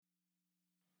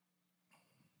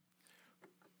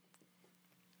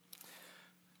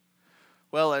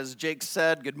Well, as Jake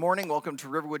said, good morning. Welcome to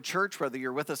Riverwood Church, whether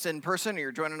you're with us in person or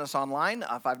you're joining us online.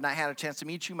 If I've not had a chance to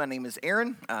meet you, my name is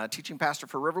Aaron, teaching pastor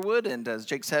for Riverwood. And as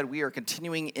Jake said, we are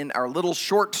continuing in our little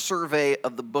short survey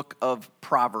of the book of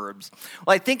Proverbs.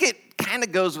 Well, I think it kind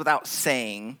of goes without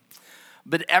saying,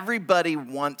 but everybody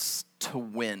wants to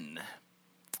win.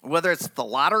 Whether it's the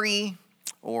lottery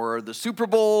or the Super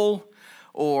Bowl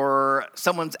or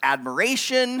someone's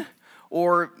admiration,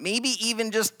 or maybe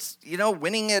even just,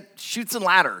 winning at Chutes and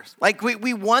Ladders. Like,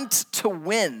 we want to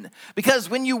win. Because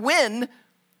when you win,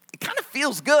 it kind of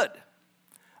feels good.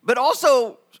 But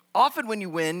also, often when you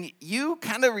win, you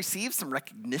kind of receive some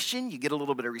recognition. You get a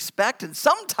little bit of respect. And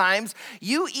sometimes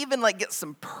you even, get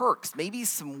some perks, maybe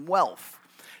some wealth.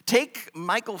 Take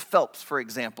Michael Phelps, for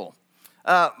example.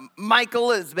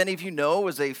 Michael, as many of you know,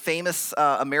 was a famous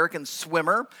American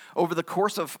swimmer. Over the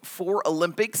course of 4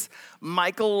 Olympics,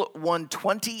 Michael won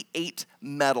 28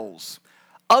 medals.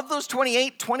 Of those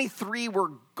 28, 23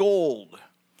 were gold.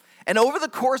 And over the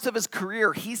course of his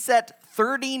career, he set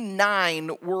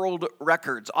 39 world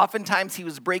records. Oftentimes, he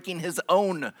was breaking his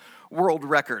own world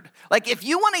record. If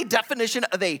you want a definition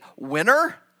of a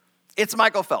winner, it's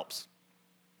Michael Phelps.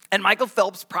 And Michael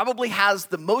Phelps probably has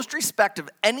the most respect of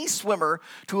any swimmer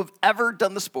to have ever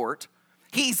done the sport.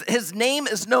 His name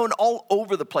is known all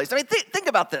over the place. I mean, think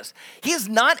about this. He is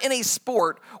not in a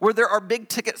sport where there are big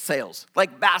ticket sales,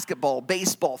 like basketball,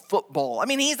 baseball, football. I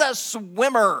mean, he's a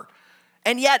swimmer.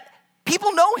 And yet,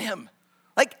 people know him.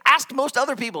 Ask most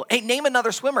other people, hey, name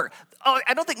another swimmer. Oh,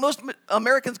 I don't think most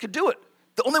Americans could do it.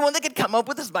 The only one they could come up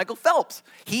with is Michael Phelps.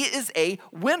 He is a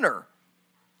winner.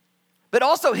 But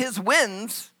also, his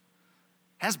wins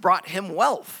has brought him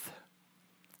wealth.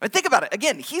 I mean, think about it.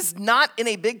 Again, he's not in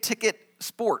a big ticket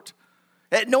sport.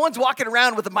 No one's walking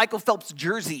around with a Michael Phelps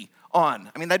jersey on.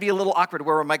 I mean, that'd be a little awkward to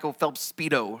wear a Michael Phelps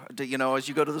Speedo, as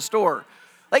you go to the store.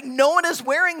 No one is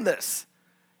wearing this.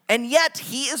 And yet,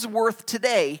 he is worth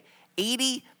today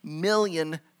 $80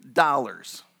 million.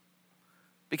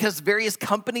 Because various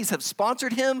companies have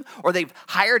sponsored him, or they've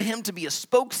hired him to be a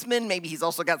spokesman. Maybe he's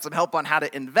also got some help on how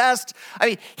to invest. I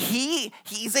mean,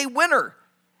 he's a winner.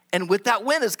 And with that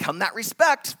win has come that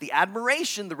respect, the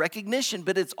admiration, the recognition,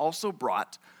 but it's also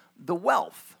brought the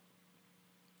wealth.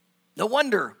 No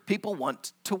wonder people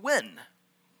want to win.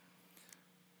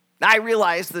 Now, I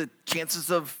realize the chances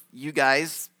of you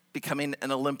guys becoming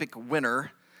an Olympic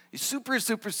winner is super,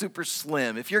 super, super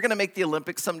slim. If you're going to make the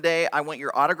Olympics someday, I want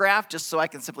your autograph just so I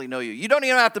can simply know you. You don't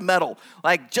even have to medal.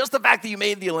 Just the fact that you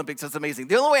made the Olympics is amazing.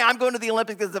 The only way I'm going to the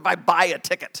Olympics is if I buy a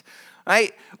ticket.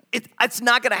 Right? It's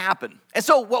not going to happen. And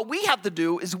so what we have to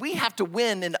do is we have to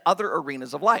win in other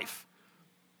arenas of life.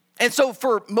 And so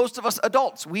for most of us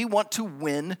adults, we want to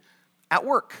win at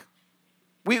work.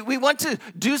 We want to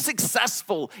do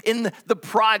successful in the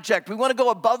project. We want to go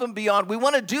above and beyond. We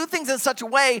want to do things in such a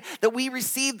way that we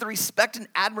receive the respect and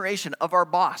admiration of our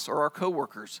boss or our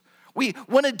coworkers. We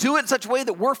want to do it in such a way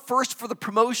that we're first for the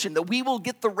promotion, that we will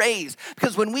get the raise.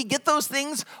 Because when we get those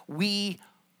things, we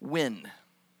win.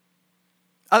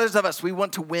 Others of us, we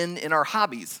want to win in our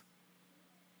hobbies.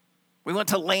 We want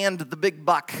to land the big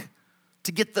buck,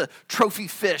 to get the trophy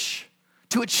fish,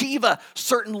 to achieve a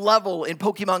certain level in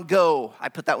Pokemon Go. I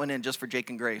put that one in just for Jake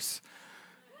and Grace.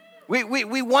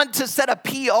 We want to set a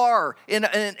PR in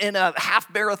a half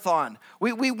marathon.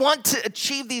 We want to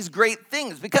achieve these great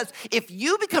things because if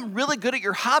you become really good at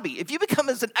your hobby, if you become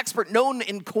as an expert known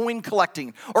in coin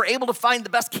collecting or able to find the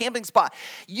best camping spot,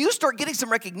 you start getting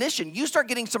some recognition. You start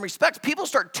getting some respect. People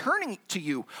start turning to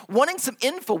you, wanting some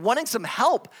info, wanting some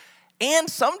help. And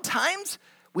sometimes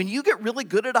when you get really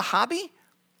good at a hobby,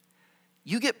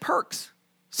 you get perks.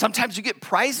 Sometimes you get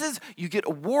prizes, you get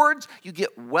awards, you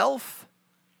get wealth.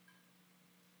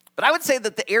 But I would say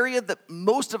that the area that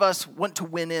most of us want to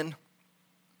win in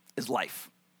is life.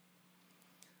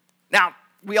 Now,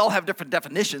 we all have different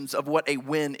definitions of what a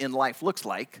win in life looks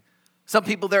like. Some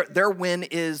people, their win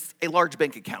is a large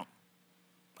bank account.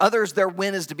 Others, their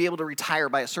win is to be able to retire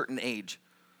by a certain age.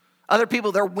 Other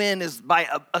people, their win is by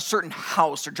a certain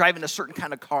house or driving a certain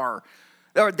kind of car.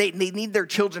 Or they need their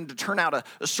children to turn out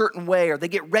a certain way, or they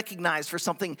get recognized for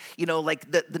something, like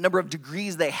the number of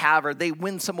degrees they have, or they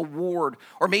win some award,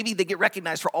 or maybe they get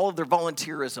recognized for all of their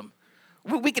volunteerism.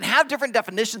 We can have different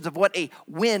definitions of what a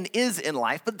win is in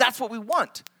life, but that's what we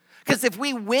want. Because if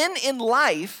we win in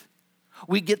life,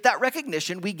 we get that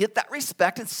recognition, we get that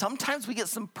respect, and sometimes we get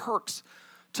some perks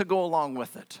to go along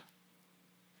with it.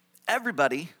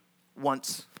 Everybody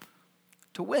wants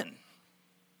to win.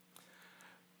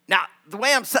 Now, the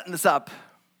way I'm setting this up,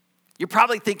 you're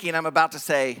probably thinking I'm about to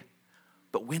say,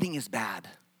 but winning is bad.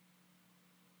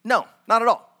 No, not at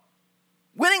all.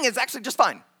 Winning is actually just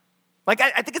fine. Like,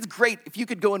 I think it's great if you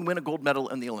could go and win a gold medal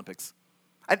in the Olympics.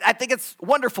 I think it's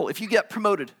wonderful if you get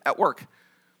promoted at work.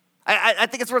 I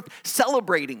think it's worth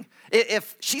celebrating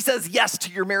if she says yes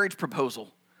to your marriage proposal.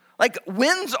 Like,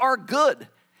 wins are good.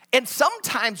 And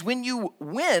sometimes when you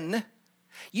win,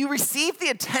 you receive the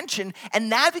attention,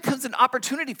 and that becomes an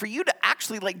opportunity for you to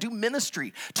actually do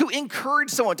ministry, to encourage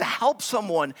someone, to help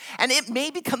someone. And it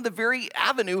may become the very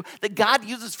avenue that God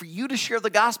uses for you to share the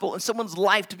gospel and someone's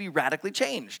life to be radically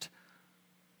changed.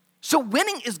 So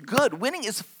winning is good. Winning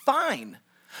is fine.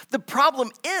 The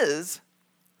problem is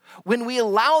when we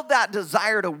allow that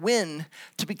desire to win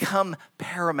to become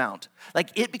paramount,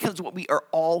 it becomes what we are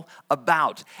all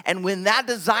about. And when that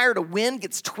desire to win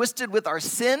gets twisted with our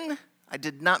sin, I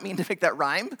did not mean to make that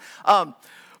rhyme,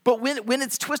 but when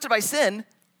it's twisted by sin,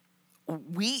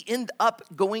 we end up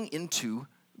going into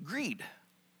greed.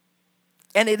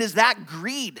 And it is that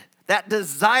greed, that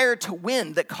desire to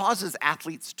win, that causes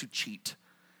athletes to cheat.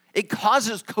 It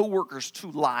causes coworkers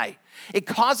to lie. It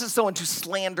causes someone to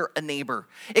slander a neighbor.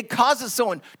 It causes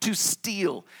someone to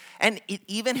steal. And it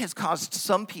even has caused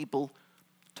some people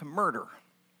to murder.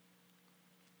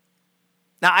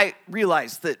 Now, I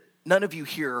realize that none of you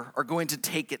here are going to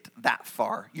take it that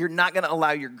far. You're not going to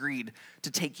allow your greed to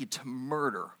take you to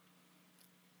murder.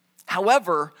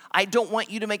 However, I don't want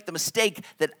you to make the mistake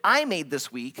that I made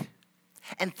this week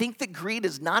and think that greed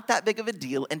is not that big of a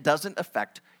deal and doesn't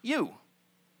affect you.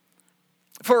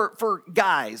 For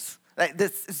guys,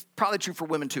 this is probably true for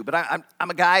women too, but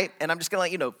I'm a guy, and I'm just going to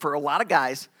let you know, for a lot of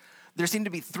guys, there seem to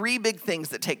be three big things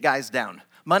that take guys down: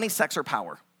 money, sex, or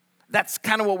power. That's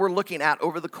kind of what we're looking at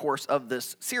over the course of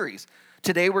this series.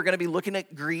 Today, we're going to be looking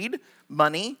at greed,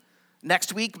 money.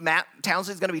 Next week, Matt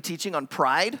Townsley is going to be teaching on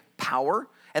pride, power,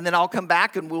 and then I'll come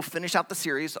back and we'll finish out the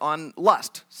series on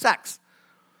lust, sex.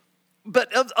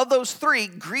 But of those three,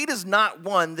 greed is not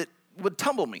one that would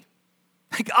tumble me.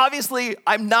 Obviously,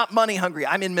 I'm not money hungry.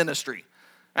 I'm in ministry,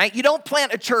 right? You don't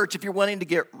plant a church if you're wanting to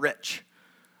get rich,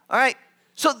 all right?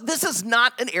 So this is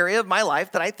not an area of my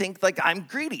life that I think I'm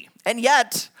greedy. And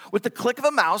yet, with the click of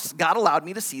a mouse, God allowed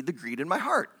me to see the greed in my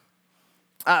heart.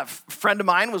 A friend of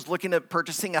mine was looking at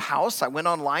purchasing a house. I went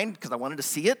online because I wanted to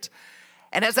see it.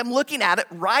 And as I'm looking at it,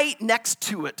 right next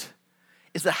to it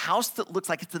is a house that looks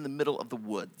like it's in the middle of the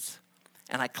woods.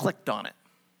 And I clicked on it.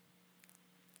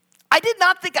 I did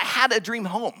not think I had a dream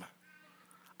home.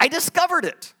 I discovered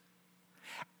it.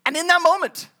 And in that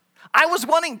moment, I was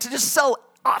wanting to just sell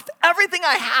off everything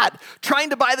I had,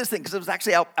 trying to buy this thing because it was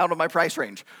actually out of my price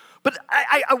range. But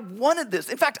I wanted this.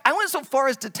 In fact, I went so far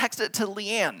as to text it to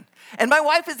Leanne. And my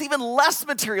wife is even less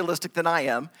materialistic than I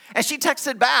am. And she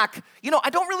texted back, I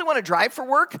don't really want to drive for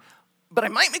work, but I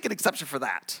might make an exception for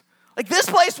that. This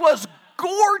place was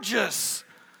gorgeous.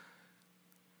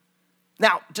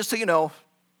 Now, just so you know,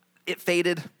 it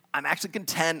faded. I'm actually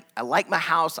content. I like my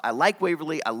house. I like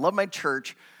Waverly. I love my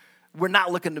church. We're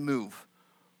not looking to move.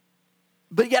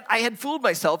 But yet I had fooled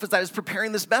myself as I was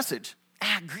preparing this message.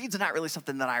 Greed's not really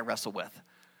something that I wrestle with.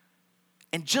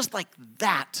 And just like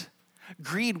that,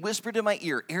 greed whispered in my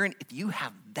ear, Aaron, if you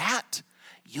have that,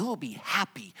 you'll be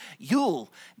happy.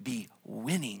 You'll be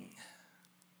winning.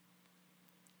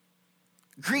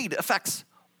 Greed affects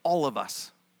all of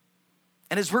us.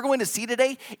 And as we're going to see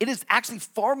today, it is actually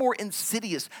far more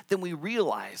insidious than we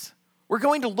realize. We're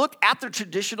going to look at the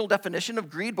traditional definition of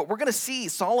greed, but we're going to see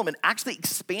Solomon actually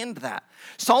expand that.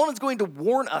 Solomon's going to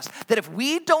warn us that if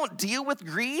we don't deal with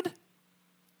greed,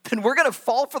 then we're going to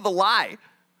fall for the lie.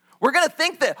 We're going to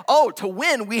think that, to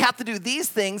win, we have to do these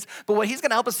things. But what he's going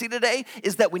to help us see today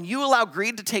is that when you allow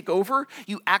greed to take over,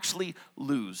 you actually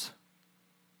lose.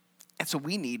 And so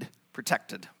we need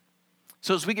protected.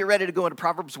 So as we get ready to go into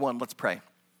Proverbs 1, let's pray.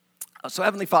 So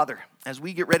Heavenly Father, as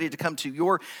we get ready to come to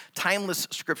your timeless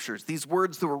scriptures, these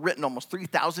words that were written almost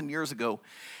 3,000 years ago,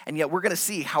 and yet we're going to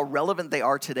see how relevant they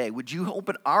are today. Would you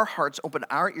open our hearts, open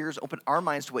our ears, open our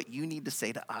minds to what you need to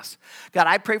say to us? God,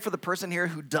 I pray for the person here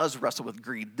who does wrestle with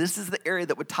greed. This is the area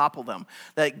that would topple them.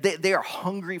 That they are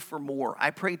hungry for more. I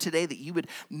pray today that you would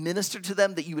minister to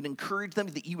them, that you would encourage them,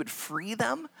 that you would free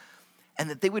them,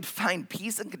 and that they would find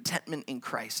peace and contentment in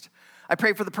Christ. I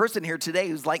pray for the person here today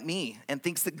who's like me and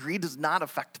thinks that greed does not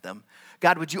affect them.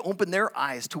 God, would you open their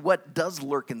eyes to what does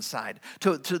lurk inside,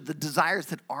 to the desires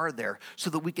that are there, so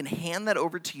that we can hand that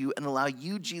over to you and allow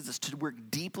you, Jesus, to work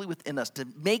deeply within us, to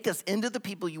make us into the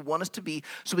people you want us to be,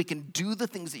 so we can do the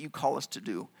things that you call us to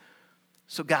do.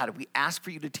 So God, we ask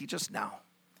for you to teach us now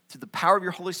through the power of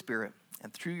your Holy Spirit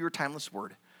and through your timeless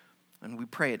word. And we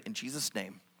pray it in Jesus'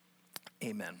 name.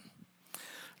 Amen.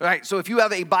 All right, so if you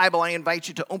have a Bible, I invite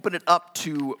you to open it up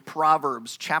to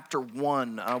Proverbs chapter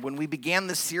 1. When we began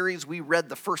this series, we read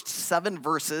the first 7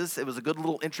 verses. It was a good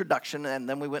little introduction, and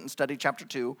then we went and studied chapter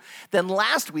 2. Then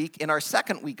last week, in our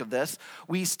second week of this,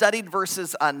 we studied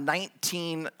verses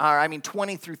 20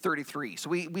 through 33. So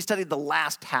we studied the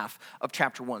last half of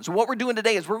chapter 1. So what we're doing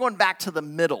today is we're going back to the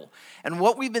middle. And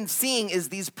what we've been seeing is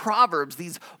these proverbs,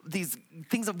 these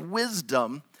things of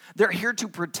wisdom. They're here to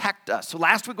protect us. So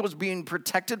last week was being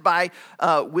protected by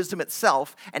wisdom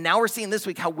itself. And now we're seeing this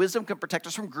week how wisdom can protect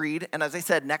us from greed. And as I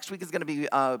said, next week is going to be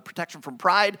protection from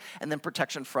pride and then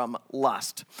protection from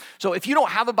lust. So if you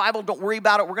don't have a Bible, don't worry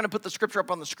about it. We're going to put the scripture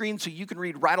up on the screen so you can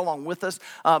read right along with us.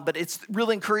 But it's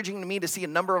really encouraging to me to see a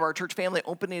number of our church family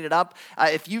opening it up.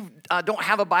 If you don't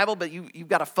have a Bible, but you've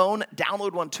got a phone,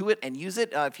 download one to it and use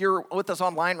it. If you're with us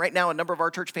online right now, a number of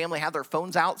our church family have their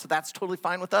phones out, so that's totally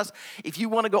fine with us. If you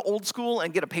want to go old school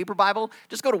and get a paper Bible,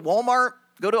 just go to Walmart,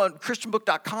 go to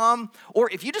christianbook.com,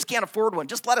 or if you just can't afford one,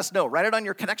 just let us know. Write it on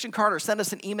your connection card or send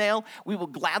us an email. We will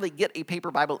gladly get a paper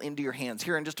Bible into your hands.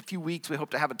 Here in just a few weeks, we hope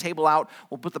to have a table out.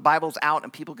 We'll put the Bibles out,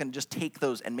 and people can just take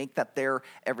those and make that their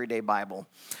everyday Bible.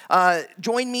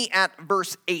 Join me at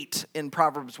verse 8 in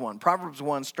Proverbs 1. Proverbs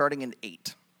 1, starting in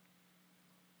 8.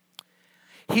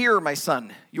 Hear, my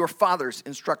son, your father's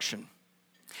instruction,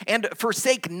 and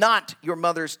forsake not your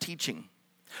mother's teaching.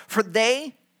 For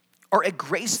they are a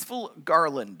graceful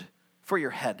garland for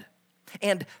your head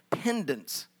and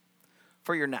pendants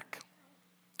for your neck.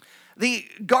 The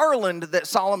garland that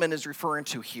Solomon is referring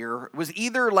to here was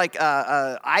either like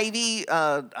ivy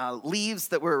leaves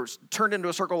that were turned into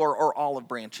a circle or olive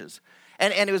branches.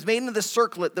 And it was made into this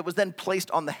circlet that was then placed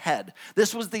on the head.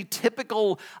 This was the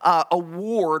typical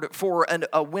award for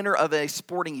a winner of a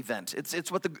sporting event. It's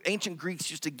what the ancient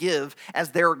Greeks used to give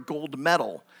as their gold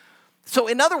medal. So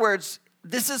in other words,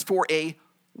 this is for a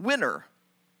winner.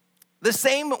 The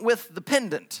same with the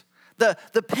pendant.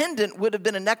 The pendant would have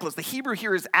been a necklace. The Hebrew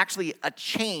here is actually a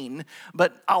chain,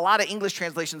 but a lot of English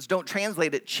translations don't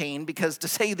translate it chain because to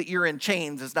say that you're in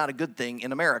chains is not a good thing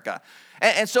in America.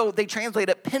 And so they translate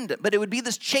it pendant, but it would be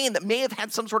this chain that may have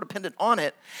had some sort of pendant on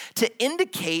it to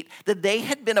indicate that they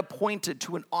had been appointed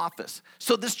to an office.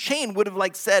 So this chain would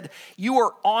have said, you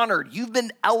are honored, you've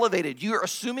been elevated, you're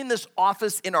assuming this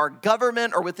office in our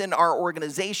government or within our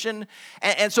organization.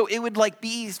 And so it would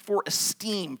be for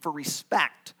esteem, for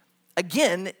respect.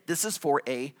 Again, this is for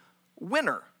a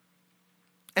winner.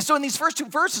 And so in these first 2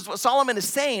 verses, what Solomon is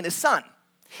saying is, son,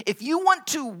 if you want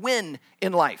to win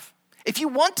in life, if you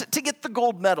want to get the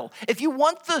gold medal, if you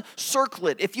want the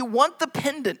circlet, if you want the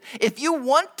pendant, if you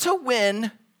want to win,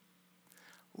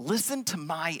 listen to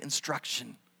my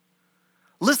instruction.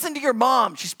 Listen to your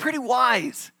mom. She's pretty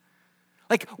wise.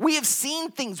 We have seen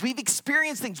things, we've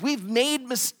experienced things, we've made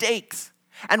mistakes,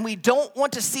 and we don't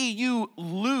want to see you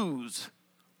lose.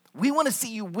 We want to see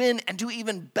you win and do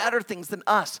even better things than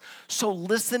us. So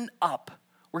listen up.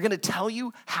 We're going to tell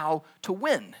you how to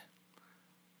win.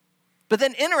 But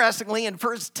then interestingly, in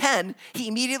verse 10, he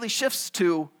immediately shifts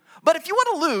to, but if you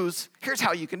want to lose, here's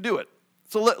how you can do it.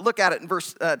 So look at it in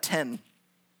verse 10.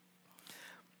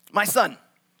 My son,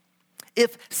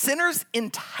 if sinners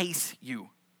entice you,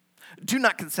 do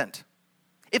not consent.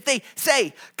 If they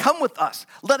say, come with us,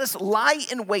 let us lie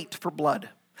in wait for blood.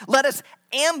 Let us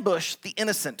ambush the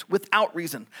innocent without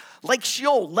reason. Like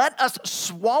Sheol, let us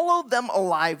swallow them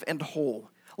alive and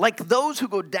whole. Like those who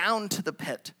go down to the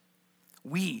pit,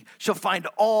 we shall find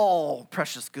all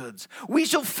precious goods. We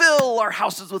shall fill our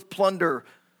houses with plunder.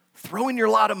 Throw in your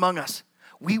lot among us.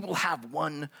 We will have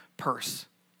one purse.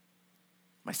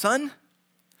 My son,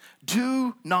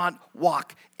 do not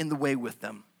walk in the way with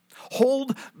them.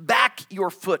 Hold back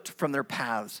your foot from their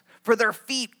paths, for their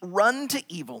feet run to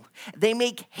evil. They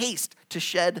make haste to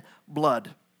shed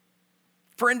blood.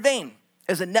 For in vain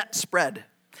is a net spread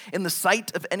in the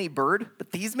sight of any bird,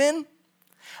 but these men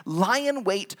lie in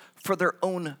wait for their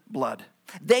own blood.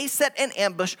 They set an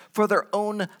ambush for their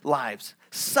own lives.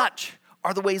 Such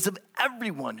are the ways of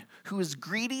everyone who is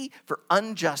greedy for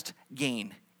unjust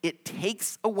gain. It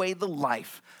takes away the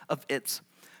life of its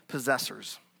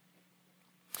possessors.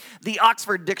 The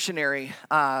Oxford Dictionary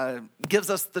gives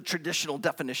us the traditional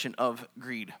definition of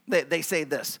greed. They say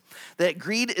this, that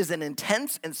greed is an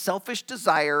intense and selfish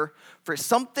desire for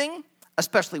something,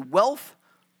 especially wealth,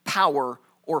 power,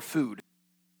 or food.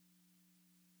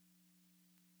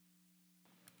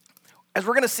 As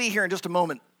we're going to see here in just a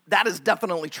moment, that is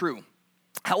definitely true.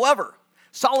 However,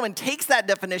 Solomon takes that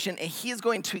definition and he is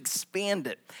going to expand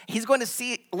it. He's going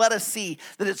to let us see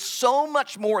that it's so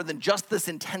much more than just this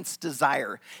intense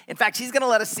desire. In fact, he's going to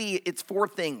let us see it's 4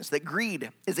 things. That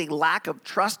greed is a lack of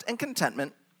trust and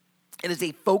contentment. It is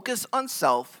a focus on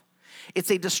self,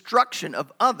 it's a destruction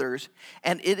of others,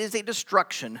 and it is a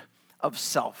destruction of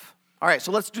self. All right,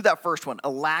 so let's do that first one, a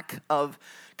lack of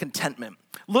contentment.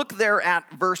 Look there at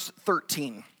verse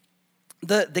 13.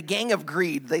 The gang of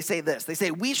greed, they say this. They say,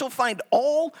 we shall find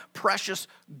all precious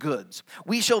goods.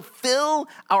 We shall fill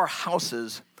our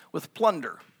houses with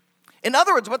plunder. In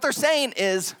other words, what they're saying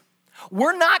is,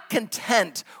 we're not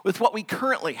content with what we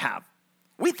currently have.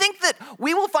 We think that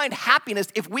we will find happiness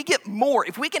if we get more.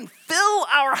 If we can fill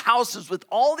our houses with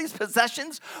all these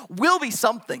possessions, we'll be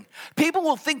something. People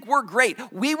will think we're great.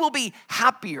 We will be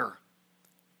happier.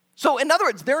 So in other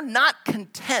words, they're not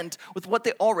content with what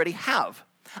they already have.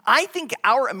 I think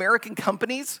our American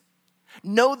companies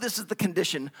know this is the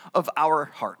condition of our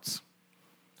hearts.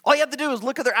 All you have to do is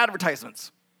look at their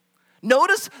advertisements.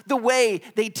 Notice the way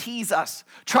they tease us,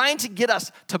 trying to get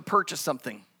us to purchase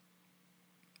something.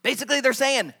 Basically, they're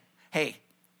saying, hey,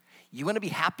 you want to be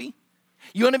happy?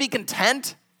 You want to be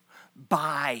content?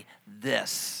 Buy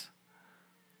this.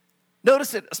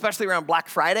 Notice it, especially around Black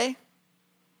Friday.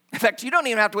 In fact, you don't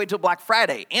even have to wait till Black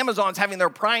Friday. Amazon's having their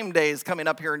Prime Days coming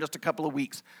up here in just a couple of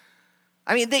weeks.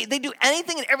 I mean, they do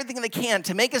anything and everything they can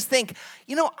to make us think,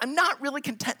 I'm not really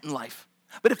content in life.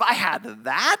 But if I had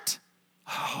that,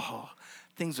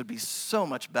 things would be so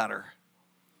much better.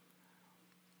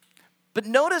 But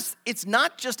notice, it's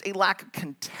not just a lack of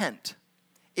content.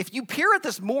 If you peer at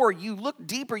this more, you look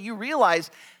deeper, you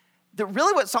realize that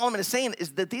really what Solomon is saying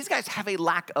is that these guys have a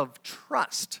lack of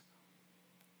trust.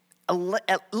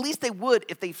 At least they would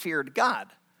if they feared God.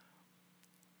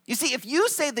 You see, if you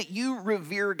say that you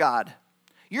revere God,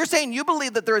 you're saying you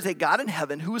believe that there is a God in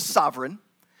heaven who is sovereign,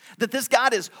 that this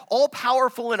God is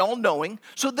all-powerful and all-knowing.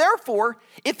 So therefore,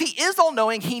 if he is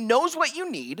all-knowing, he knows what you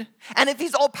need. And if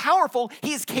he's all-powerful,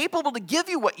 he is capable to give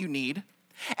you what you need.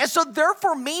 And so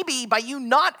therefore, maybe by you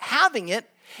not having it,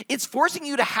 it's forcing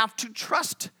you to have to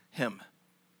trust him.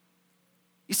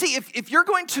 You see, if you're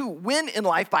going to win in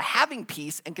life by having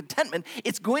peace and contentment,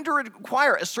 it's going to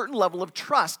require a certain level of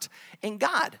trust in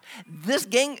God. This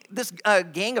gang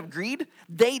of greed,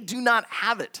 they do not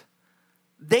have it.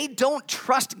 They don't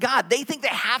trust God. They think they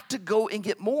have to go and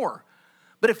get more.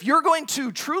 But if you're going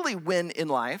to truly win in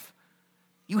life,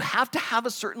 you have to have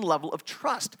a certain level of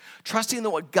trust, trusting that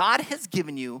what God has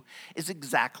given you is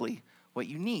exactly what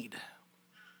you need.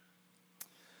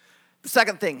 The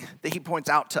second thing that he points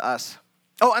out to us.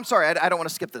 Oh, I'm sorry, I don't want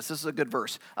to skip this. This is a good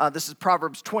verse. This is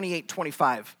Proverbs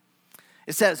 28:25.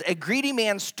 It says, a greedy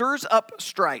man stirs up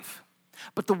strife,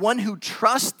 but the one who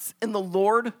trusts in the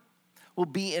Lord will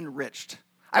be enriched.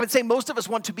 I would say most of us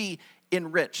want to be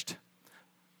enriched.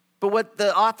 But what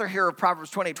the author here of Proverbs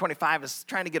 28:25 is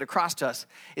trying to get across to us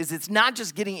is it's not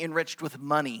just getting enriched with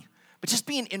money, but just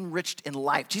being enriched in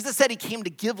life. Jesus said he came to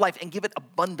give life and give it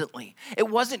abundantly. It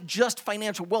wasn't just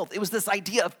financial wealth. It was this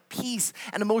idea of peace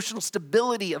and emotional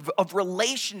stability, of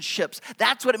relationships.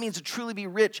 That's what it means to truly be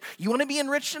rich. You want to be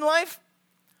enriched in life?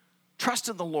 Trust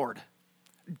in the Lord.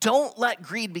 Don't let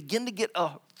greed begin to get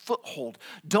a foothold.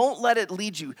 Don't let it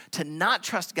lead you to not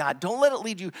trust God. Don't let it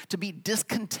lead you to be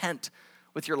discontent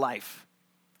with your life.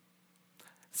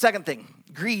 Second thing,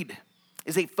 greed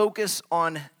is a focus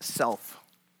on self.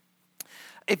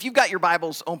 If you've got your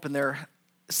Bibles open there,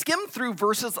 skim through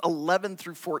verses 11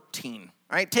 through 14.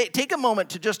 All right, take a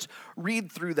moment to just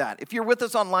read through that. If you're with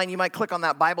us online, you might click on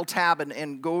that Bible tab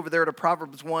and go over there to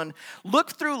Proverbs 1.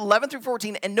 Look through 11 through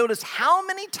 14 and notice how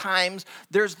many times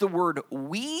there's the word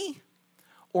we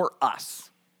or us.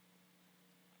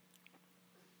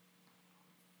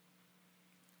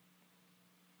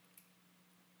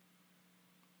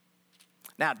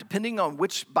 Now, depending on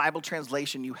which Bible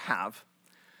translation you have,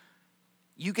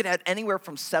 you could add anywhere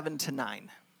from 7 to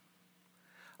 9.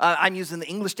 I'm using the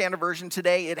English Standard Version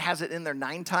today. It has it in there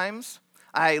 9 times.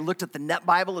 I looked at the Net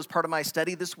Bible as part of my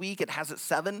study this week. It has it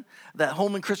 7. The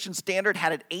Holman Christian Standard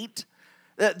had it 8.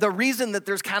 The reason that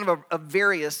there's kind of a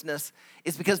variousness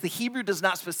is because the Hebrew does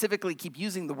not specifically keep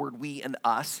using the word we and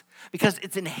us because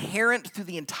it's inherent through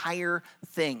the entire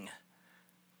thing.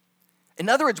 In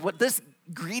other words, what this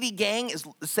greedy gang is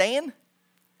saying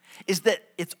is that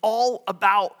it's all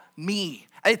about me.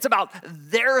 It's about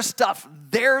their stuff,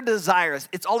 their desires.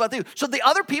 It's all about you. So the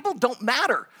other people don't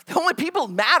matter. The only people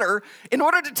matter in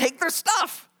order to take their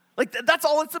stuff. Like that's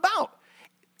all it's about.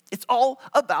 It's all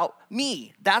about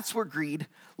me. That's where greed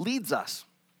leads us.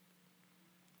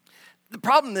 The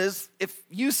problem is, if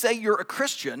you say you're a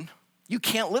Christian, you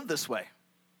can't live this way.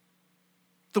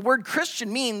 The word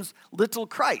Christian means little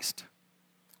Christ,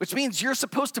 which means you're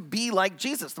supposed to be like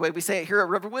Jesus. The way we say it here at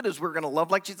Riverwood is we're going to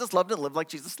love like Jesus loved and live like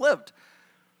Jesus lived.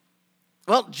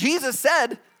 Well, Jesus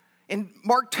said In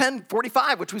Mark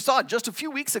 10:45, which we saw just a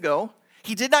few weeks ago,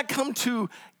 he did not come to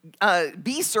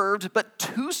be served, but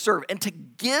to serve and to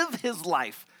give his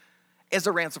life as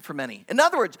a ransom for many. In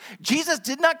other words, Jesus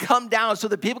did not come down so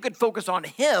that people could focus on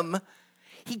him.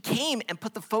 He came and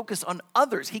put the focus on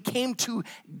others. He came to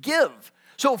give.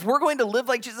 So if we're going to live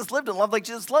like Jesus lived and love like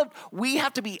Jesus loved, we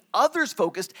have to be others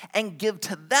focused and give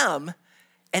to them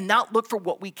and not look for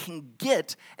what we can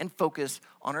get and focus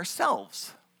on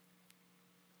ourselves.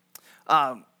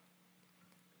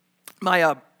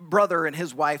 My brother and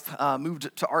his wife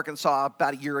moved to Arkansas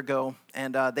about a year ago,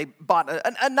 and they bought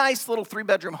a nice little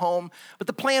 3-bedroom home, but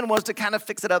the plan was to kind of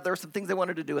fix it up. There were some things they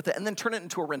wanted to do with it, and then turn it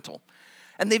into a rental.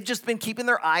 And they've just been keeping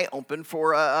their eye open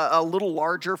for a little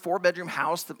larger 4-bedroom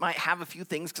house that might have a few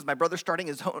things, because my brother's starting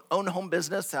his own home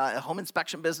business, a home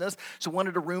inspection business, so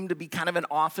wanted a room to be kind of an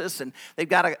office, and they've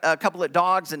got a couple of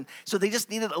dogs, and so they just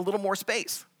needed a little more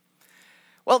space.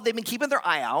 Well, they've been keeping their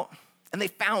eye out, and they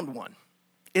found one.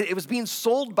 It was being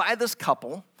sold by this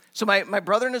couple. So my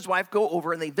brother and his wife go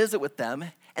over and they visit with them,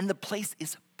 and the place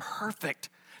is perfect.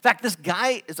 In fact, this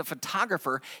guy is a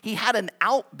photographer. He had an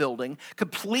outbuilding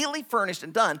completely furnished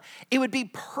and done. It would be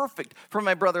perfect for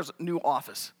my brother's new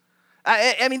office.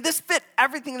 I mean, this fit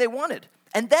everything they wanted.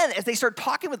 And then as they start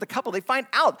talking with the couple, they find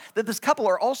out that this couple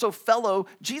are also fellow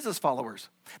Jesus followers.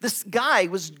 This guy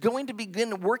was going to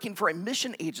begin working for a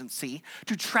mission agency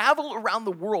to travel around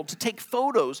the world to take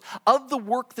photos of the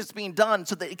work that's being done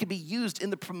so that it could be used in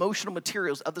the promotional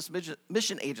materials of this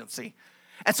mission agency.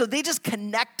 And so they just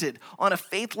connected on a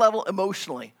faith level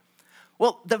emotionally.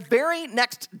 Well, the very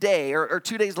next day or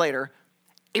 2 days later,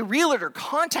 a realtor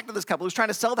contacted this couple who's trying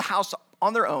to sell the house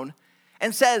on their own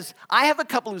and says, I have a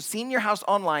couple who's seen your house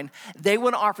online. They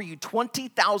want to offer you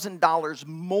 $20,000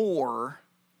 more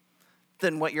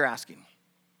than what you're asking.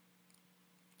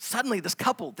 Suddenly, this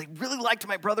couple, they really liked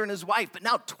my brother and his wife, but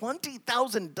now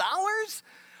 $20,000?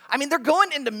 I mean, they're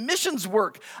going into missions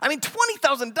work. I mean,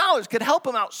 $20,000 could help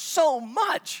them out so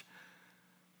much.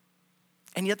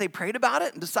 And yet they prayed about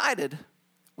it and decided,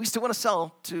 we still want to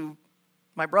sell to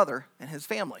my brother and his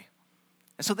family.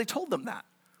 And so they told them that.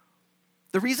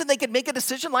 The reason they could make a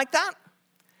decision like that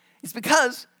is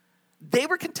because they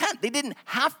were content. They didn't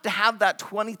have to have that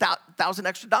 $20,000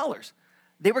 extra dollars.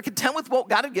 They were content with what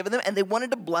God had given them, and they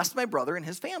wanted to bless my brother and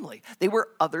his family. They were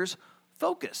others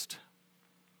focused.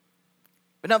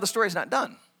 But now the story's not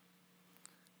done.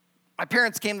 My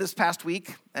parents came this past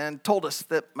week and told us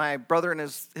that my brother and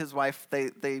his wife,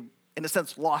 they in a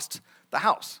sense lost the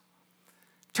house.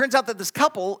 Turns out that this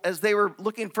couple, as they were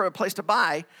looking for a place to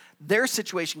buy, their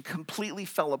situation completely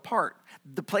fell apart.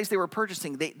 The place they were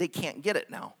purchasing, they can't get it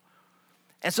now.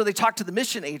 And so they talked to the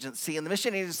mission agency, and the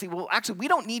mission agency, well, actually, we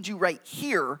don't need you right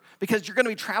here because you're going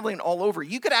to be traveling all over.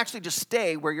 You could actually just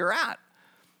stay where you're at.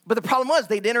 But the problem was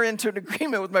they'd enter into an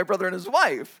agreement with my brother and his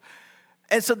wife.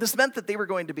 And so this meant that they were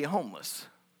going to be homeless.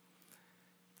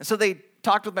 And so they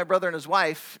talked with my brother and his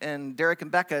wife, and Derek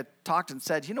and Becca talked and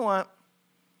said, you know what?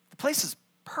 The place is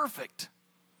perfect.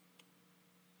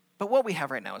 But what we have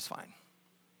right now is fine.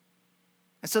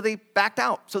 And so they backed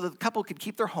out so that the couple could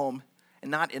keep their home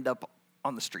and not end up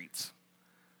on the streets.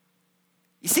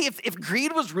 You see, if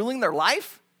greed was ruling their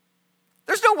life,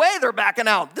 there's no way they're backing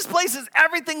out. This place is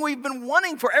everything we've been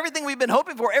wanting for, everything we've been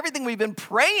hoping for, everything we've been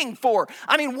praying for.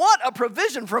 I mean, what a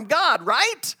provision from God,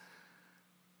 right?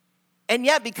 And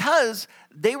yet, because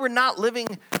they were not living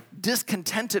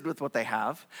discontented with what they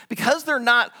have, because they're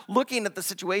not looking at the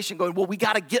situation going, well, we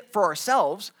got to get for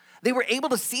ourselves, they were able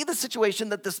to see the situation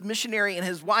that this missionary and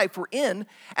his wife were in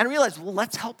and realize, well,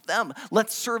 let's help them.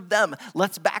 Let's serve them.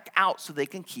 Let's back out so they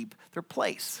can keep their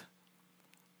place.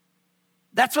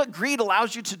 That's what greed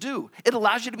allows you to do. It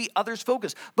allows you to be others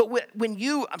focused. But when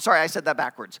you, I'm sorry, I said that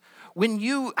backwards. When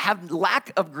you have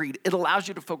lack of greed, it allows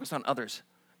you to focus on others.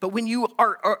 But when you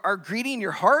are greedy in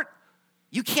your heart,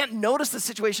 you can't notice the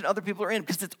situation other people are in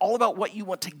because it's all about what you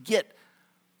want to get.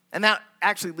 And that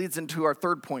actually leads into our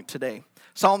third point today.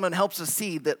 Solomon helps us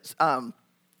see that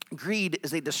greed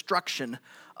is a destruction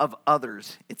of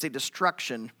others. It's a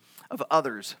destruction of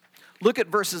others. Look at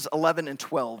verses 11 and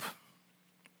 12.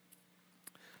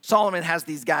 Solomon has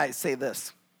these guys say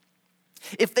this.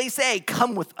 If they say,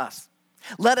 come with us,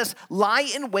 let us lie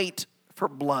in wait for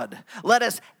blood. Let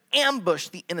us ambush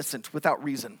the innocent without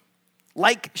reason.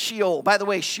 Like Sheol. By the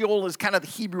way, Sheol is kind of the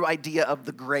Hebrew idea of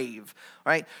the grave,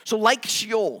 right? So like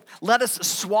Sheol, let us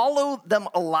swallow them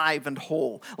alive and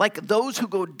whole, like those who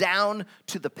go down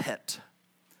to the pit.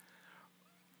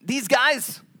 These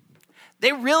guys,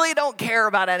 they really don't care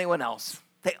about anyone else.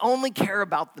 They only care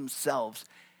about themselves.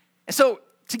 And so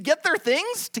to get their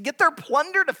things, to get their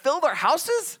plunder, to fill their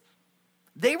houses,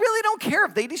 They really don't care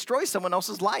if they destroy someone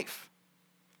else's life.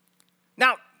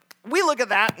 Now, we look at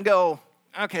that and go,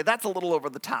 okay, that's a little over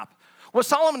the top. What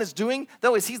Solomon is doing,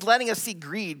 though, is he's letting us see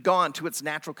greed gone to its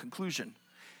natural conclusion.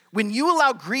 When you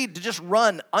allow greed to just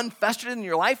run unfestered in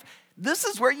your life, this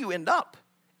is where you end up.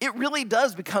 It really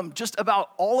does become just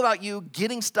all about you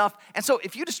getting stuff. And so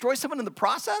if you destroy someone in the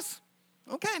process,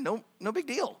 okay, no big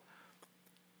deal.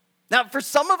 Now, for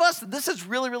some of us, this is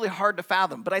really, really hard to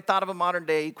fathom, but I thought of a modern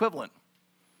day equivalent.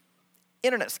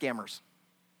 Internet scammers,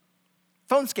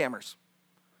 phone scammers.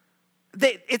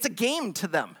 It's a game to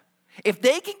them. If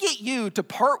they can get you to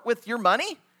part with your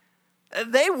money,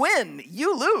 they win,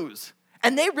 you lose.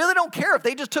 And they really don't care if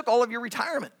they just took all of your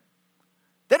retirement.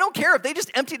 They don't care if they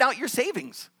just emptied out your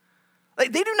savings. They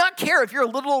do not care if you're a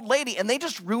little old lady and they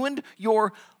just ruined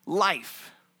your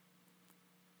life.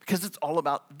 Because it's all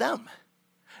about them.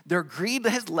 Their greed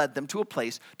has led them to a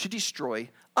place to destroy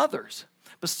others.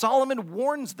 But Solomon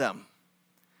warns them.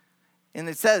 And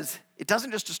it says, it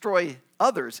doesn't just destroy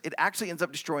others, it actually ends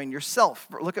up destroying yourself.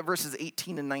 Look at verses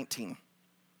 18 and 19.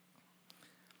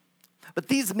 But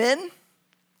these men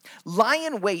lie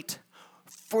in wait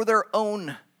for their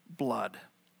own blood.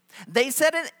 They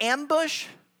set an ambush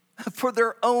for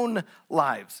their own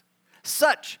lives.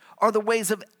 Such are the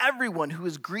ways of everyone who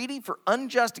is greedy for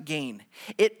unjust gain.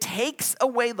 It takes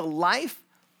away the life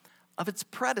of its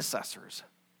predecessors.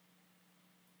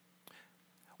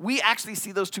 We actually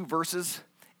see those two verses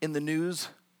in the news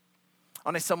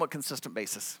on a somewhat consistent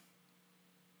basis.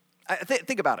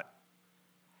 Think about it.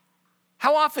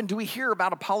 How often do we hear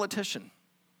about a politician,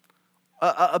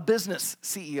 a business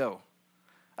CEO,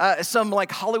 some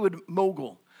like Hollywood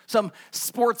mogul, some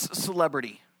sports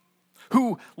celebrity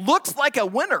who looks like a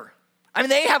winner? I mean,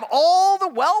 they have all the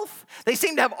wealth. They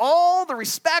seem to have all the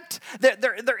respect.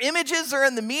 Their images are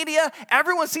in the media.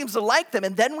 Everyone seems to like them.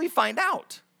 And then we find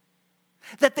out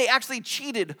that they actually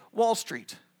cheated Wall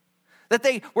Street, that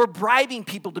they were bribing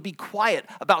people to be quiet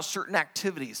about certain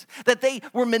activities, that they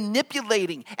were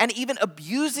manipulating and even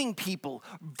abusing people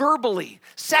verbally,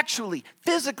 sexually,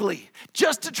 physically,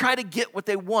 just to try to get what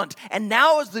they want. And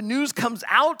now as the news comes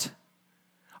out,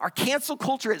 our cancel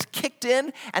culture has kicked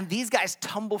in and these guys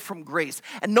tumble from grace.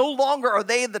 And no longer are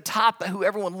they at the top who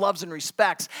everyone loves and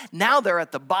respects. Now they're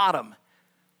at the bottom.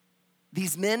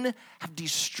 These men have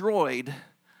destroyed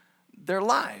their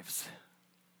lives.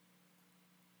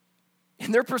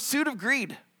 In their pursuit of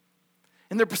greed,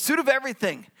 in their pursuit of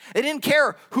everything, they didn't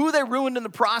care who they ruined in the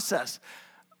process.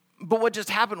 But what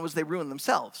just happened was they ruined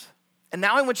themselves. And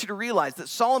now I want you to realize that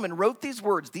Solomon wrote these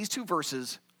words, these two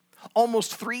verses,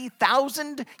 almost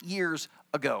 3,000 years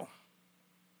ago.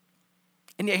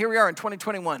 And yet here we are in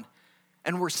 2021,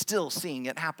 and we're still seeing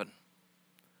it happen.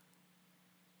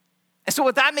 And so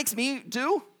what that makes me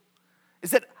do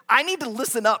is that I need to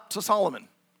listen up to Solomon.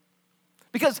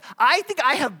 Because I think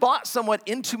I have bought somewhat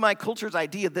into my culture's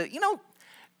idea that,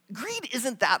 greed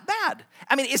isn't that bad.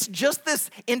 I mean, it's just this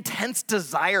intense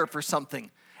desire for something.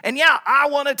 And yeah, I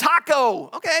want a taco.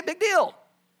 Okay, big deal.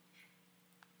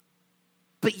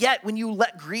 But yet, when you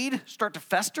let greed start to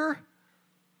fester,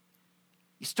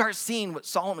 you start seeing what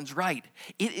Solomon's right.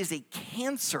 It is a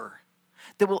cancer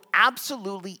that will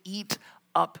absolutely eat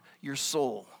up your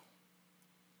soul.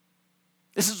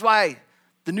 This is why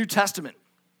the New Testament,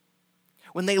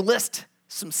 when they list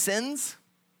some sins,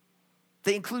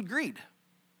 they include greed.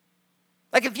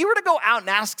 Like if you were to go out and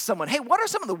ask someone, hey, what are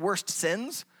some of the worst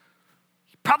sins?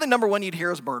 Probably number one you'd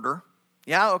hear is murder.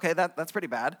 Yeah, okay, that's pretty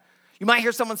bad. You might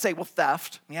hear someone say, well,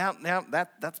 theft. Yeah,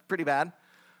 that's pretty bad.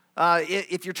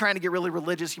 If you're trying to get really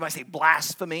religious, you might say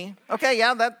blasphemy. Okay,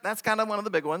 yeah, that's kind of one of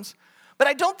the big ones. But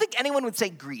I don't think anyone would say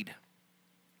greed.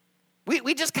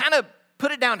 We just kind of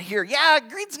put it down here. Yeah,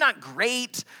 greed's not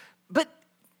great, but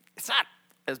it's not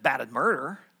as bad as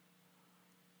murder.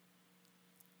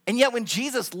 And yet when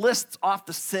Jesus lists off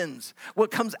the sins, what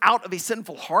comes out of a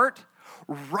sinful heart,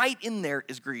 right in there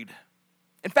is greed.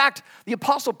 In fact, the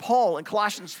Apostle Paul in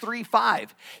Colossians 3:5,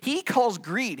 he calls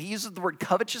greed, he uses the word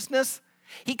covetousness,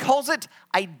 he calls it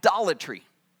idolatry.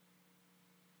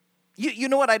 You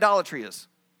know what idolatry is?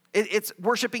 It's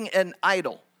worshiping an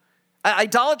idol.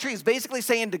 Idolatry is basically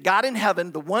saying to God in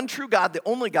heaven, the one true God, the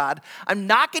only God, I'm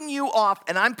knocking you off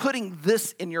and I'm putting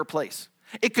this in your place.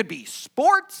 It could be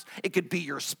sports, it could be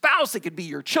your spouse, it could be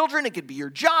your children, it could be your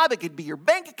job, it could be your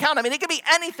bank account. I mean, it could be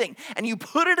anything. And you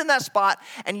put it in that spot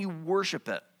and you worship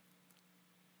it.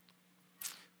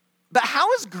 But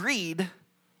how is greed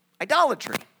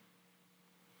idolatry?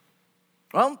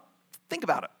 Well, think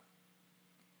about it.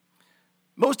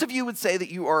 Most of you would say that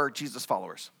you are Jesus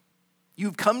followers.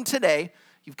 You've come today,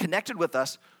 you've connected with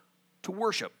us to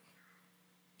worship.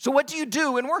 So what do you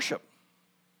do in worship?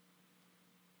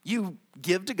 You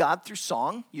give to God through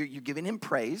song. You're giving him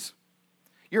praise.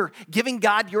 You're giving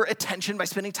God your attention by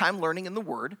spending time learning in the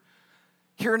Word.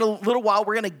 Here in a little while,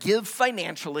 we're going to give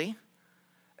financially.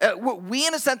 We,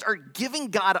 in a sense, are giving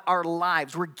God our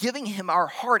lives. We're giving him our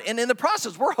heart. And in the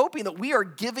process, we're hoping that we are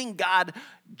giving God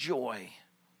joy.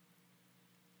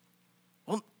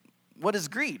 Well, what is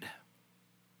greed?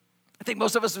 I think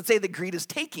most of us would say that greed is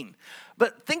taking.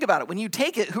 But think about it. When you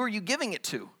take it, who are you giving it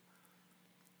to?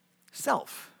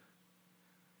 Self.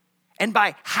 And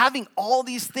by having all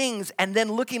these things and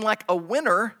then looking like a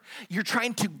winner, you're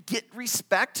trying to get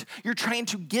respect. You're trying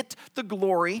to get the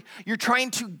glory. You're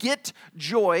trying to get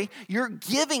joy. You're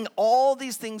giving all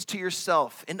these things to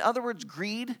yourself. In other words,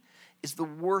 greed is the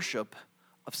worship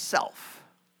of self.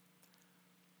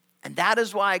 And that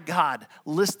is why God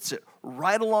lists it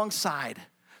right alongside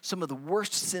some of the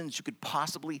worst sins you could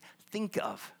possibly think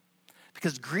of.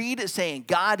 Because greed is saying,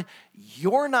 God,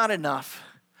 you're not enough.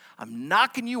 I'm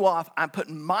knocking you off. I'm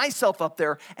putting myself up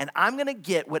there, and I'm going to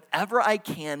get whatever I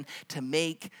can to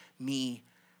make me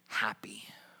happy.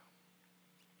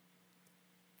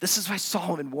 This is why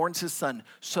Solomon warns his son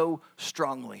so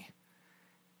strongly.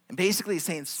 And basically he's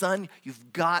saying, son,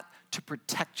 you've got to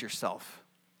protect yourself.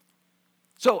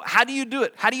 So how do you do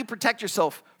it? How do you protect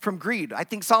yourself from greed? I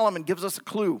think Solomon gives us a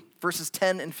clue, verses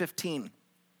 10 and 15.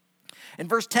 In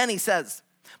verse 10, he says,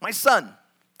 my son,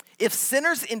 if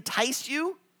sinners entice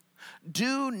you,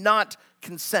 do not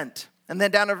consent. And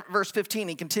then down to verse 15,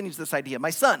 he continues this idea.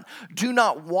 My son, do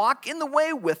not walk in the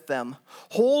way with them.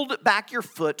 Hold back your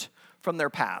foot from their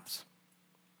paths.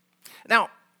 Now,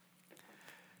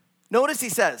 notice he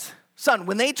says, son,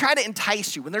 when they try to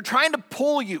entice you, when they're trying to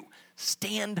pull you,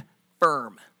 stand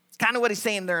firm. It's kind of what he's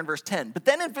saying there in verse 10. But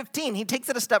then in 15, he takes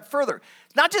it a step further.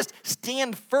 It's not just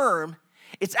stand firm.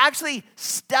 It's actually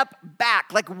step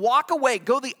back, like walk away,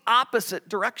 go the opposite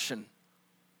direction.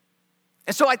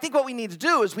 And so I think what we need to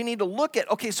do is we need to look at,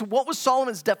 okay, so what was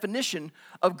Solomon's definition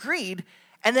of greed?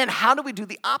 And then how do we do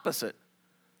the opposite?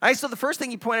 All right, so the first thing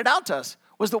he pointed out to us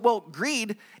was that, well,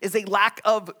 greed is a lack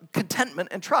of contentment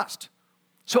and trust.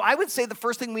 So I would say the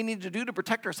first thing we need to do to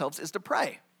protect ourselves is to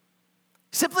pray.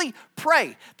 Simply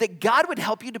pray that God would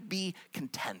help you to be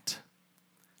content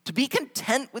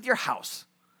with your house,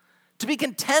 to be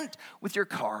content with your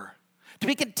car, to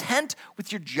be content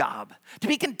with your job, to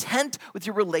be content with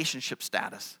your relationship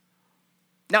status.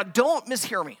 Now, don't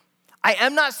mishear me. I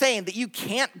am not saying that you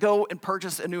can't go and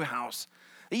purchase a new house,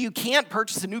 that you can't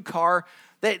purchase a new car,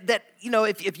 that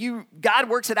if God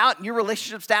works it out and your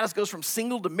relationship status goes from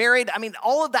single to married, I mean,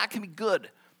 all of that can be good.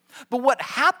 But what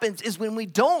happens is when we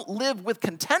don't live with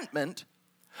contentment,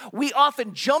 we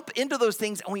often jump into those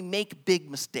things and we make big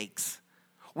mistakes.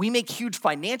 We make huge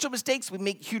financial mistakes. We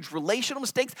make huge relational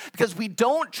mistakes because we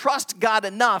don't trust God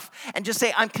enough and just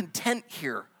say, I'm content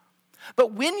here.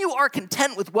 But when you are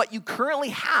content with what you currently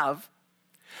have,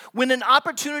 when an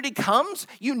opportunity comes,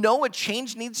 you know a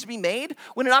change needs to be made.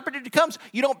 When an opportunity comes,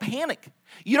 you don't panic.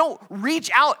 You don't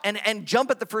reach out and jump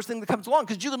at the first thing that comes along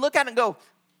because you can look at it and go,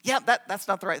 yeah, that's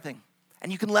not the right thing.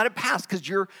 And you can let it pass because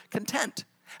you're content.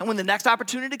 And when the next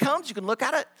opportunity comes, you can look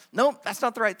at it. No, that's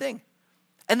not the right thing.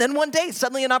 And then one day,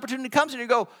 suddenly an opportunity comes and you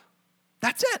go,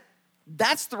 that's it.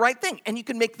 That's the right thing. And you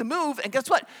can make the move. And guess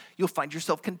what? You'll find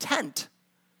yourself content.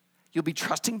 You'll be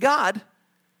trusting God.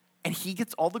 And he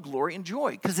gets all the glory and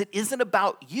joy. Because it isn't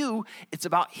about you. It's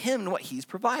about him and what he's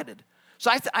provided. So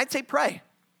I'd say pray.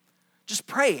 Just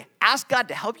pray. Ask God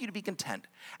to help you to be content.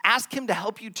 Ask him to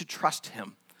help you to trust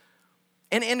him.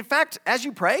 And in fact, as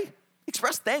you pray,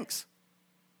 express thanks.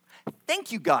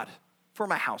 Thank you, God, for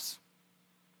my house.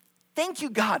 Thank you,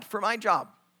 God, for my job.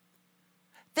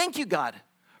 Thank you, God,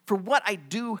 for what I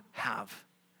do have.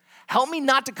 Help me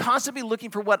not to constantly be looking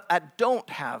for what I don't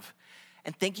have.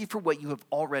 And thank you for what you have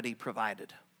already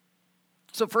provided.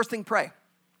 So first thing, pray.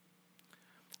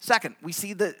 Second, we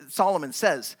see that Solomon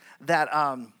says that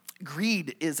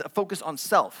greed is a focus on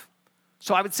self.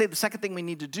 So I would say the second thing we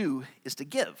need to do is to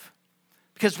give.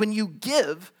 Because when you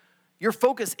give, your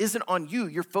focus isn't on you.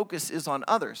 Your focus is on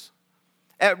others.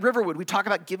 At Riverwood, we talk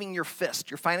about giving your fist,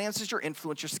 your finances, your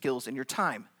influence, your skills, and your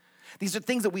time. These are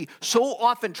things that we so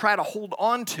often try to hold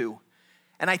on to.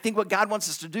 And I think what God wants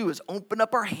us to do is open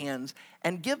up our hands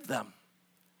and give them.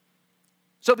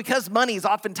 So because money is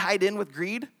often tied in with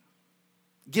greed,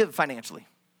 give financially.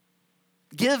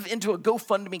 Give into a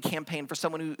GoFundMe campaign for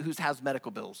someone who has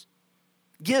medical bills.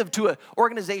 Give to an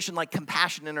organization like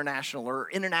Compassion International or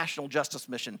International Justice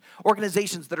Mission,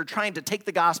 organizations that are trying to take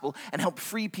the gospel and help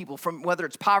free people from whether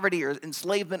it's poverty or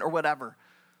enslavement or whatever.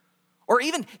 Or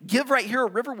even give right here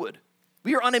at Riverwood.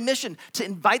 We are on a mission to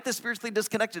invite the spiritually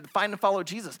disconnected to find and follow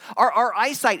Jesus. Our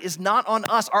eyesight is not on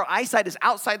us. Our eyesight is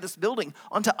outside this building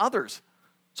onto others.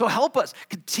 So help us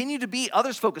continue to be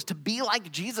others focused, to be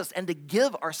like Jesus, and to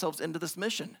give ourselves into this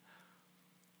mission.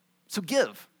 So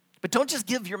give, but don't just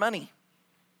give your money.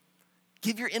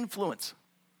 Give your influence.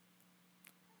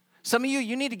 Some of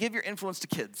you need to give your influence to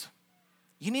kids.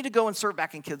 You need to go and serve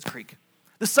back in Kids Creek.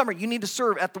 This summer, you need to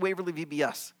serve at the Waverly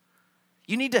VBS.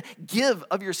 You need to give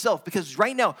of yourself because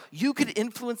right now, you could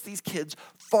influence these kids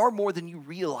far more than you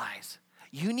realize.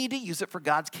 You need to use it for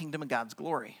God's kingdom and God's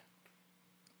glory.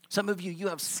 Some of you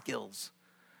have skills.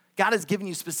 God has given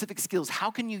you specific skills.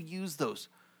 How can you use those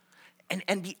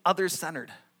and be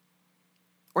others-centered?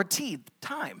 Or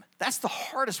time. That's the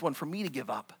hardest one for me to give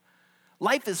up.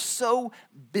 Life is so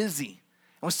busy.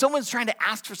 And when someone's trying to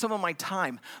ask for some of my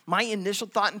time, my initial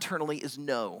thought internally is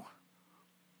no.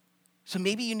 So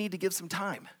maybe you need to give some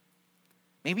time.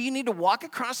 Maybe you need to walk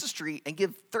across the street and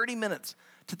give 30 minutes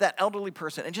to that elderly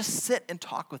person and just sit and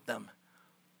talk with them.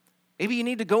 Maybe you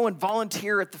need to go and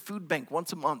volunteer at the food bank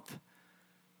once a month.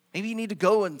 Maybe you need to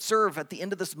go and serve at the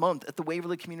end of this month at the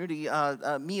Waverly Community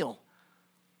meal.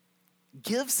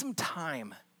 Give some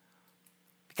time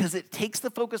because it takes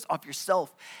the focus off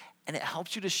yourself and it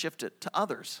helps you to shift it to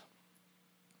others.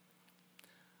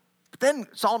 But then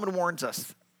Solomon warns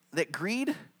us that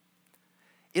greed,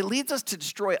 it leads us to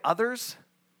destroy others,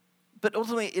 but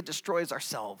ultimately it destroys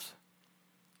ourselves.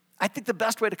 I think the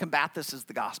best way to combat this is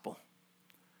the gospel.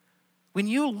 When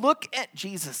you look at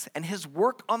Jesus and his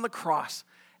work on the cross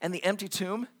and the empty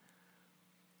tomb,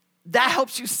 that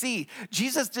helps you see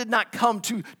Jesus did not come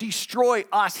to destroy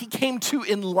us. He came to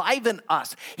enliven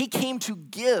us. He came to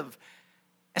give.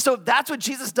 And so if that's what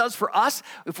Jesus does for us,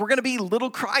 if we're going to be little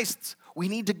Christs, we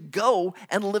need to go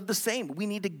and live the same. We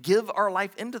need to give our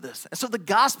life into this. And so the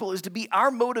gospel is to be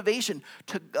our motivation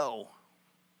to go.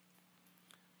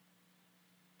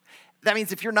 That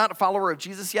means if you're not a follower of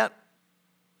Jesus yet,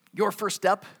 your first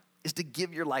step is to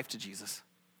give your life to Jesus,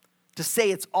 to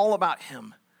say it's all about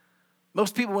him.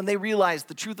 Most people, when they realize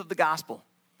the truth of the gospel,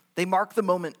 they mark the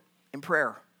moment in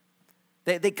prayer.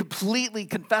 They completely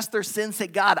confess their sin, say,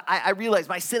 God, I realize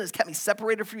my sin has kept me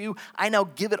separated from you. I now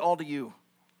give it all to you.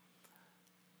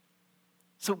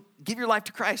 So give your life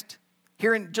to Christ.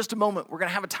 Here in just a moment, we're going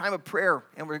to have a time of prayer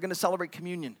and we're going to celebrate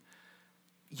communion.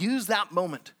 Use that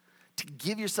moment to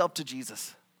give yourself to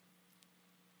Jesus.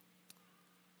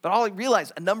 But I'll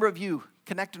realize a number of you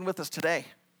connecting with us today,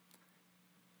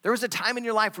 there was a time in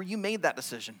your life where you made that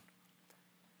decision.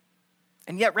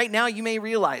 And yet right now you may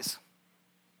realize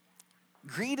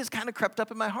greed has kind of crept up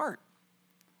in my heart.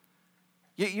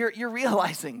 You're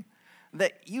realizing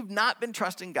that you've not been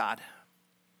trusting God.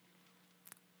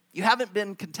 You haven't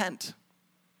been content.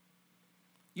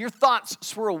 Your thoughts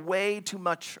swirl way too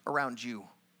much around you.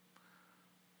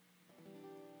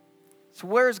 So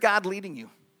where is God leading you?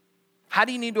 How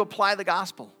do you need to apply the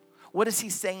gospel? What is he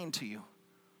saying to you?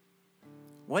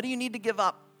 What do you need to give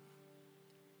up?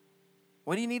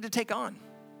 What do you need to take on?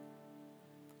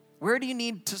 Where do you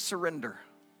need to surrender?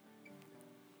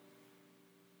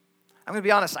 I'm going to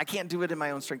be honest, I can't do it in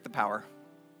my own strength and power.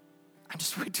 I'm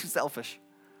just way too selfish.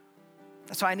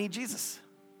 That's why I need Jesus.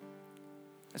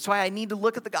 That's why I need to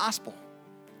look at the gospel.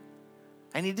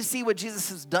 I need to see what Jesus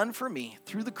has done for me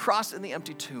through the cross and the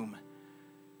empty tomb.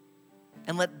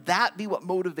 And let that be what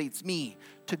motivates me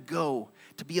to go,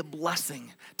 to be a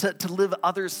blessing, to live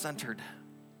others-centered.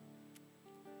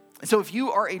 And so if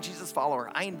you are a Jesus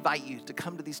follower, I invite you to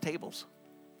come to these tables.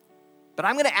 But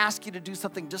I'm going to ask you to do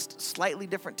something just slightly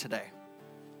different today.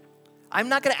 I'm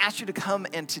not going to ask you to come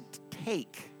and to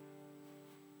take.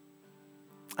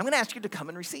 I'm going to ask you to come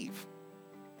and receive.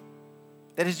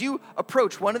 That as you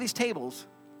approach one of these tables,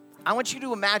 I want you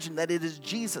to imagine that it is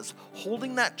Jesus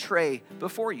holding that tray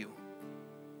before you.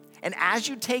 And as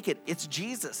you take it, it's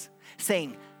Jesus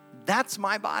saying, that's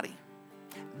my body.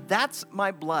 That's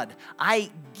my blood. I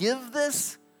give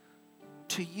this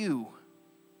to you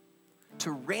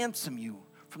to ransom you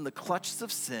from the clutches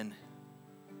of sin.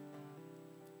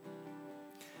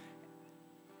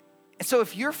 And so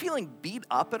if you're feeling beat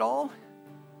up at all,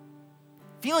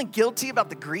 feeling guilty about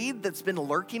the greed that's been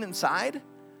lurking inside,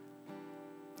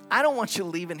 I don't want you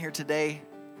leaving here today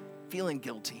feeling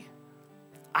guilty.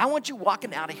 I want you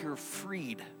walking out of here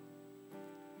freed.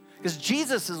 Because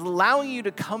Jesus is allowing you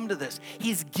to come to this.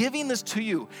 He's giving this to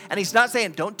you. And he's not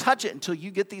saying, don't touch it until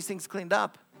you get these things cleaned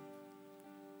up.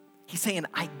 He's saying,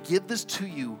 I give this to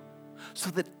you so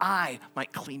that I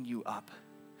might clean you up.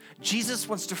 Jesus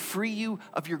wants to free you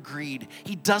of your greed.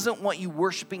 He doesn't want you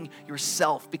worshiping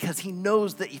yourself because he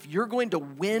knows that if you're going to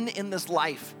win in this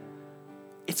life,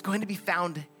 it's going to be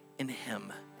found in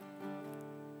him.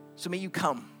 So may you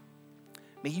come.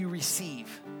 May you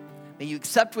receive. May you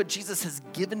accept what Jesus has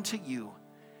given to you.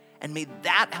 And may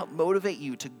that help motivate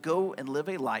you to go and live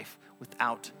a life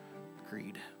without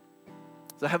greed.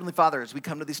 So Heavenly Father, as we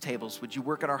come to these tables, would you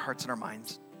work in our hearts and our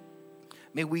minds?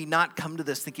 May we not come to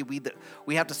this thinking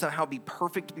we have to somehow be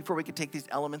perfect before we can take these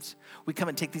elements. We come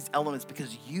and take these elements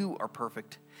because you are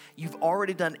perfect. You've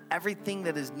already done everything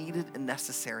that is needed and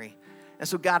necessary. And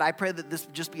so, God, I pray that this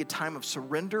would just be a time of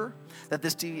surrender, that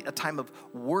this be a time of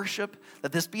worship,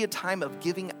 that this be a time of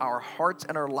giving our hearts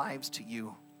and our lives to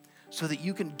you so that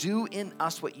you can do in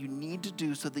us what you need to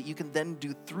do, so that you can then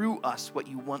do through us what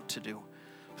you want to do.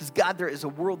 Because, God, there is a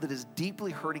world that is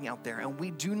deeply hurting out there, and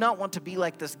we do not want to be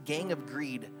like this gang of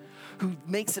greed who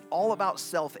makes it all about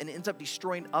self and ends up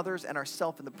destroying others and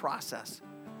ourselves in the process.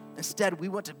 Instead, we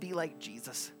want to be like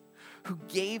Jesus, who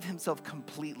gave himself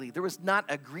completely. There was not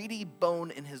a greedy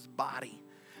bone in his body.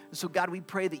 And so, God, we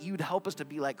pray that you would help us to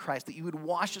be like Christ, that you would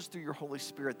wash us through your Holy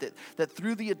Spirit, that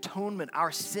through the atonement,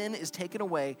 our sin is taken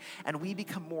away and we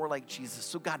become more like Jesus.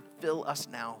 So, God, fill us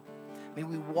now. May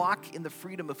we walk in the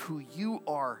freedom of who you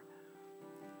are.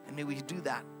 And may we do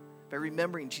that by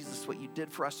remembering, Jesus, what you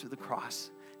did for us through the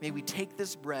cross. May we take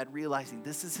this bread, realizing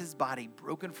this is his body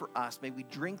broken for us. May we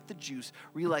drink the juice,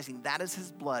 realizing that is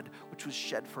his blood, which was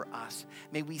shed for us.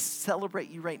 May we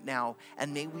celebrate you right now,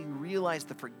 and may we realize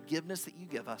the forgiveness that you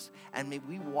give us, and may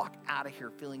we walk out of here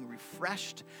feeling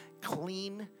refreshed,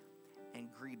 clean, and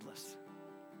greedless.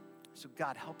 So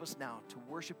God, help us now to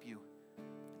worship you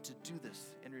and to do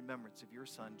this in remembrance of your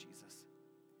Son, Jesus.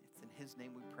 It's in his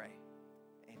name we pray.